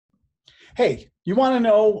Hey, you want to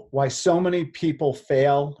know why so many people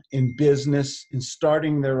fail in business, in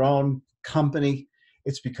starting their own company?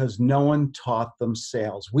 It's because no one taught them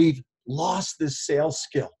sales. We've lost this sales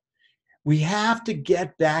skill. We have to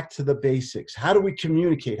get back to the basics. How do we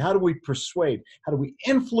communicate? How do we persuade? How do we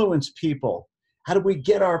influence people? How do we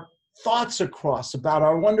get our thoughts across about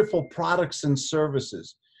our wonderful products and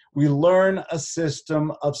services? We learn a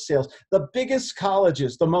system of sales. The biggest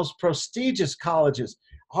colleges, the most prestigious colleges,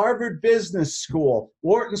 Harvard Business School,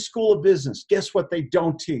 Wharton School of Business, guess what they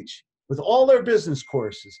don't teach? With all their business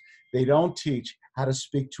courses, they don't teach how to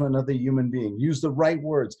speak to another human being, use the right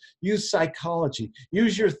words, use psychology,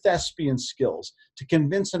 use your thespian skills to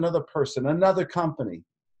convince another person, another company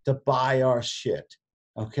to buy our shit,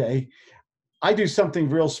 okay? I do something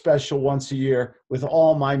real special once a year with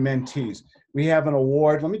all my mentees. We have an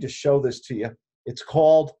award. Let me just show this to you. It's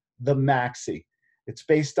called the Maxi. It's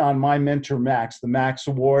based on my mentor, Max, the Max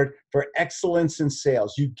Award for Excellence in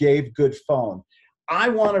Sales. You gave good phone. I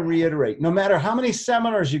want to reiterate, no matter how many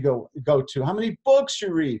seminars you go to, how many books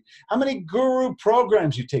you read, how many guru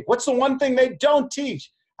programs you take, what's the one thing they don't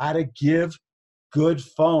teach? How to give good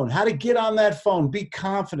phone, how to get on that phone, be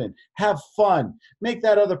confident, have fun, make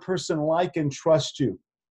that other person like and trust you.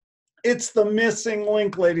 It's the missing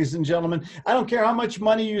link, ladies and gentlemen. I don't care how much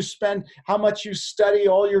money you spend, how much you study,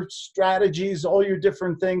 all your strategies, all your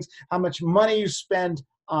different things, how much money you spend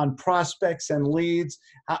on prospects and leads.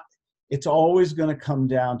 It's always going to come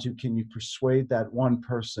down to, can you persuade that one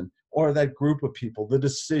person or that group of people, the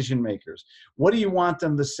decision makers? What do you want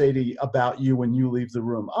them to say to you about you when you leave the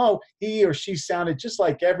room? Oh, he or she sounded just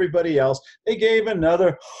like everybody else. They gave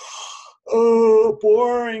another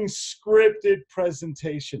boring scripted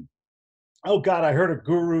presentation. Oh God, I heard a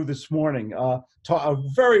guru this morning, a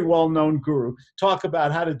very well-known guru, talk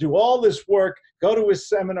about how to do all this work, go to his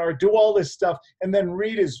seminar, do all this stuff, and then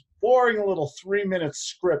read his boring little 3-minute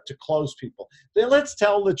script to close people. Then let's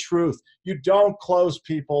tell the truth. You don't close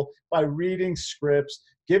people by reading scripts,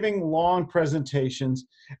 giving long presentations,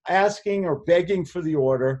 asking or begging for the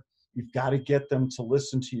order. You've got to get them to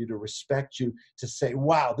listen to you, to respect you, to say,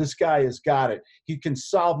 wow, this guy has got it. He can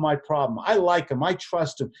solve my problem. I like him. I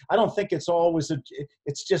trust him. I don't think it's always,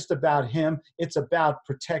 it's just about him. It's about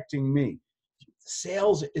protecting me.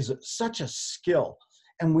 Sales is such a skill,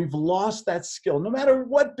 and we've lost that skill. No matter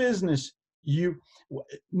what business you're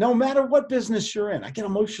in. I get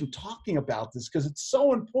emotional talking about this because it's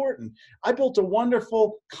so important. I built a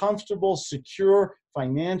wonderful, comfortable, secure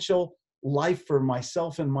financial life for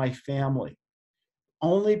myself and my family,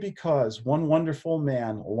 only because one wonderful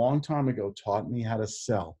man a long time ago taught me how to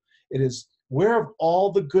sell. It is, where have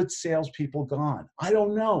all the good salespeople gone? I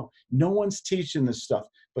don't know. No one's teaching this stuff,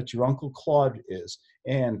 but your Uncle Claude is.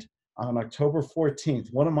 And on October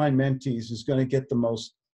 14th, one of my mentees is going to get the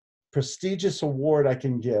most prestigious award I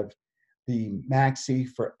can give, the Maxi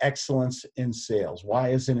for Excellence in Sales. Why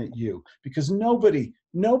isn't it you? Because nobody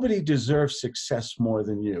deserves success more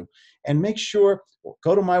than you. And make sure,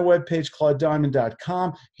 go to my webpage,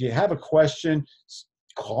 claudediamond.com. If you have a question,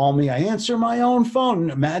 call me. I answer my own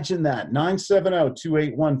phone. Imagine that,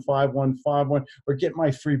 970-281-5151, or get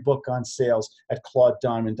my free book on sales at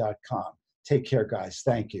claudediamond.com. Take care, guys.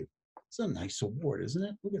 Thank you. It's a nice award, isn't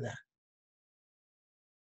it? Look at that.